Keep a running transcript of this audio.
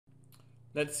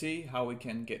Let's see how we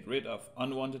can get rid of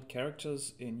unwanted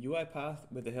characters in UiPath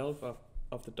with the help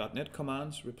of the .NET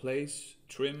commands replace,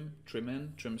 trim,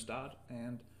 TrimEnd, TrimStart,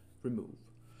 and remove.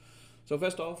 So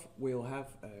first off, we'll have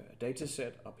a data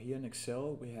set up here in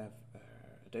Excel. We have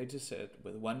a data set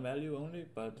with one value only,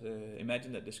 but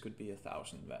imagine that this could be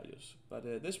 1,000 values. But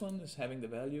this one is having the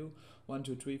value 1,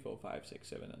 2, 3, 4, 5, 6,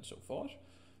 7, and so forth.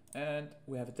 And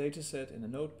we have a data set in a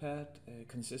notepad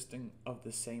consisting of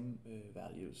the same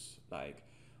values, like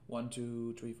 1,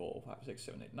 2, 3, 4, 5, 6,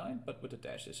 7, 8, 9, but with the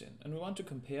dashes in. And we want to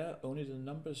compare only the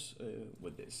numbers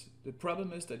with this. The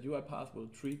problem is that UiPath will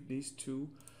treat these two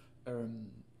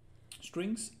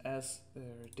strings as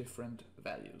different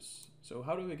values. So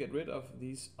how do we get rid of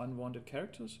these unwanted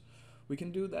characters? We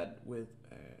can do that with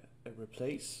a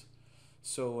replace.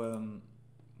 So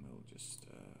we'll just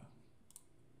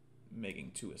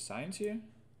making two assigns here,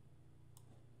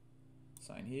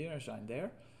 assign here, assign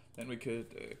there. Then we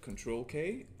could Control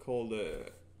K, call the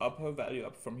upper value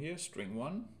up from here string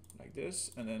 1 like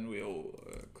this, and then we'll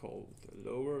call the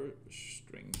lower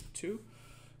string 2,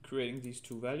 creating these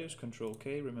two values. Control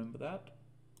K, remember that,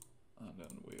 and then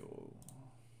we'll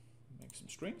make some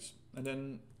strings, and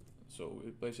then so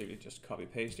we're basically just copy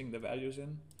pasting the values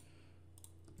in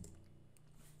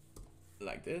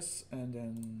like this, and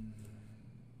then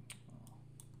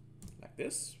like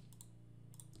this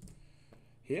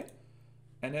here,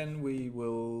 and then we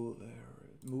will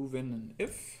move in an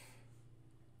if.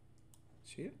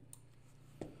 It's here,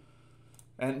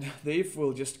 and the if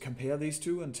will just compare these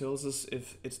two and tells us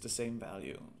if it's the same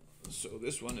value. So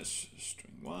this one is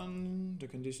string 1, the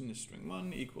condition is string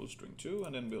 1 equals string 2,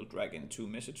 and then we'll drag in two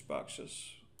message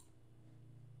boxes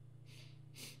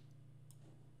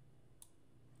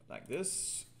like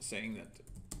this, saying that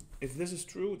if this is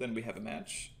true, then we have a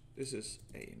match. This is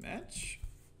a match,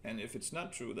 and if it's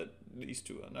not true that these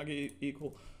two are not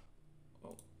equal,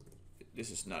 well, this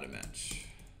is not a match.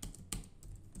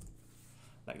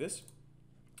 Like this.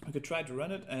 We could try to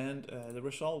run it, and the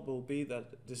result will be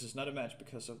that this is not a match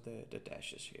because of the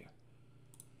dashes here.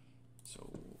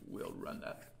 So we'll run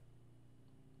that,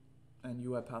 and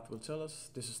UiPath will tell us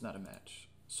this is not a match.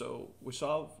 So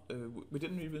we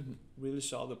didn't even really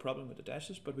solve the problem with the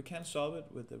dashes, but we can solve it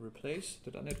with the replace,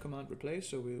 the .NET command replace.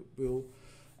 So we'll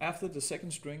after the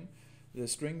second string, the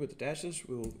string with the dashes,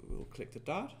 we'll click the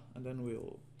dot, and then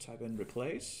we'll type in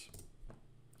replace,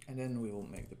 and then we will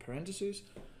make the parentheses.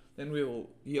 Then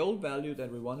the old value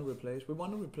that we want to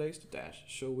replace the dash.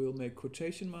 So we'll make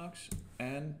quotation marks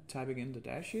and typing in the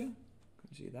dash here. You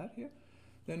can see that here.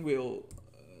 Then we'll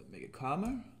make a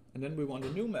comma. And then we want a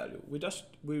new value.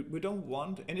 We don't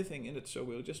want anything in it, so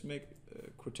we'll just make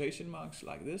quotation marks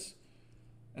like this,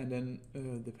 and then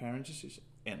the parentheses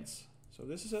ends. So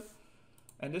this is it.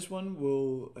 And this one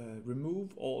will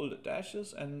remove all the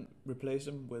dashes and replace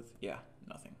them with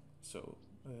nothing. So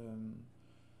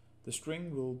the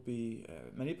string will be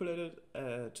manipulated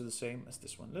to the same as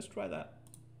this one. Let's try that.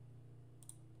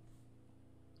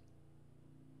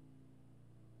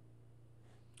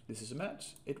 This is a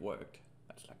match. It worked.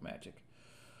 That's like magic.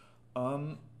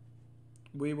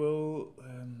 We will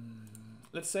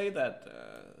let's say that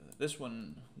this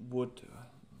one would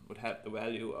have the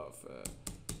value of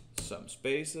some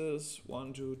spaces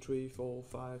 1, 2, 3, 4,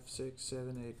 5, 6,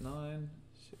 7, 8, 9,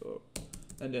 0,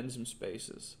 and then some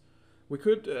spaces. We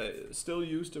could still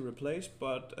use the replace,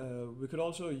 but we could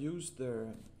also use the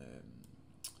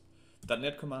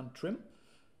 .NET command trim.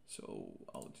 So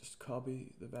I'll just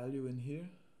copy the value in here.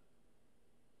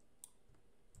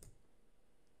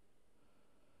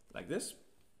 Like this,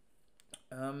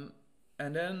 and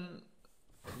then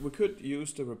we could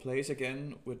use the replace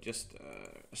again with just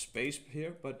a space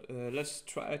here, but let's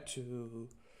try to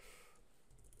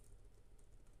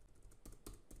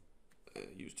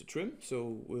use the trim.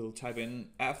 So we'll type in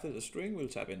after the string, we'll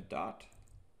type in dot,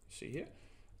 see here,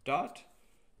 dot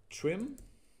trim,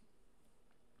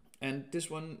 and this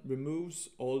one removes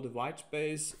all the white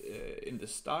space in the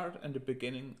start and the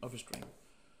beginning of a string.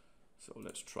 So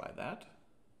let's try that.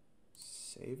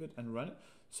 Save it and run it.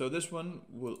 So this one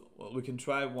we can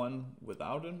try one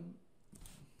without them.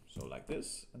 So like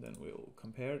this, and then we'll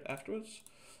compare it afterwards.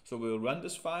 So we'll run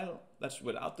this file. That's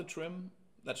without the trim.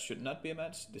 That should not be a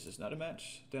match. This is not a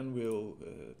match. Then we'll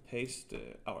paste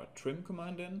our trim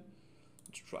command in.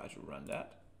 Let's try to run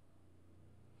that.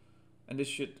 And this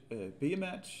should be a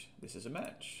match. This is a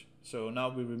match. So now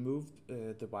we removed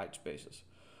the white spaces.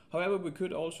 However, we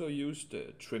could also use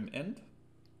the TrimEnd.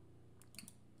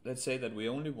 Let's say that we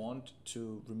only want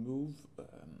to remove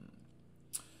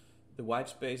the white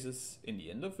spaces in the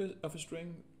end of a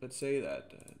string. Let's say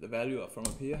that the value from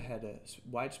up here had a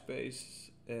white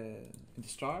space in the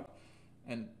start,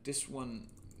 and this one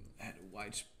had a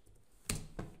white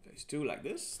space too, like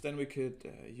this, then we could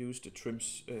use the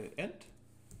TrimEnd,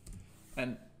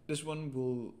 and this one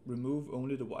will remove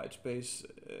only the white space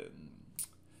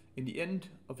in the end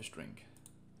of a string.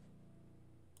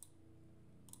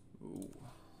 Ooh,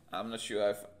 I'm not sure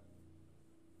if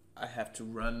I have to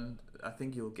run. I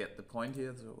think you'll get the point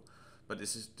here. So, but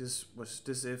this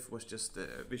if was just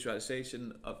the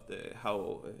visualization of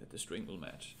how the string will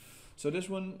match. So this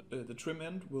one, the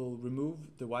TrimEnd, will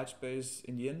remove the white space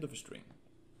in the end of a string.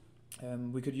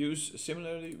 We could use,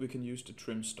 similarly, we can use the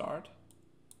TrimStart.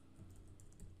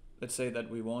 Let's say that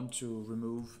we want to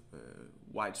remove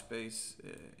white space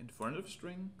in front of a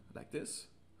string, like this.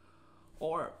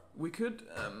 Or we could,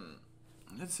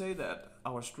 let's say that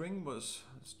our string was,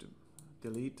 let's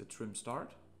delete the TrimStart,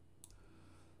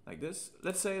 like this.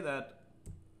 Let's say that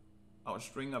our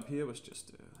string up here was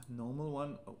just a normal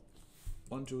one. Oh,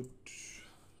 1, 2,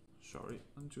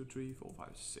 3, 4,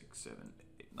 5, 6, 7,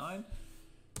 8, 9.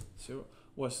 0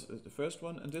 was the first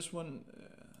one, and this one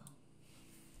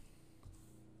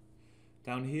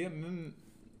down here,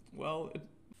 well,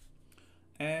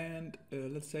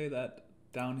 let's say that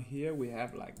down here we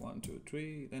have like 1, 2,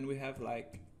 3, then we have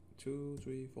like 2,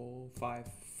 3, 4,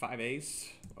 5 A's.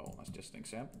 Well, that's just an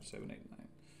example. 7, 8, 9,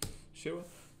 0.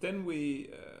 Then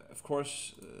we, of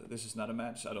course, this is not a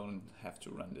match. I don't have to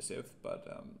run this if, but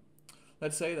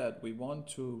let's say that we want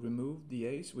to remove the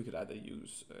A's. We could either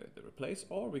use the replace,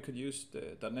 or we could use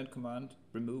the .NET command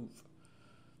remove.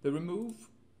 The remove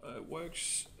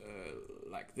works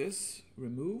like this.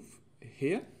 Remove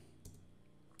here.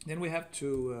 Then we have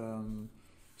to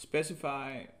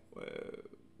specify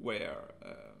where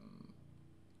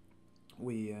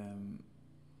we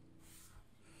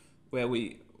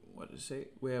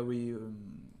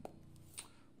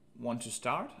want to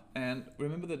start, and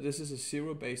remember that this is a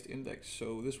zero-based index,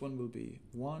 so this one will be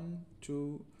 0,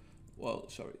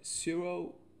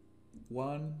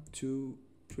 1, 2,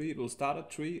 3. It will start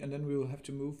at 3, and then we will have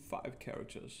to move 5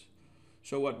 characters.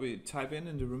 So what we type in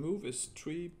the remove is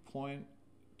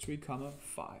 3.3,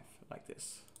 5, like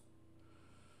this,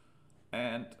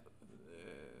 and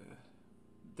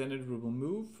then it will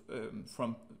move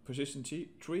from position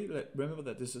 3. Remember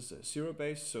that this is a zero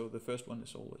base, so the first one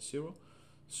is always 0.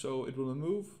 So it will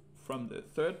move from the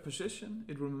third position.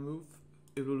 It will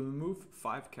remove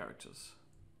 5 characters.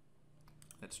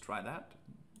 Let's try that.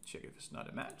 Check if it's not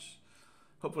a match.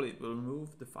 Hopefully it will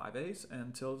remove the 5 A's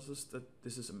and tells us that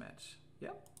this is a match.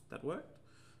 Yeah, that worked.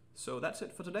 So that's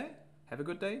it for today. Have a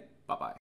good day. Bye bye.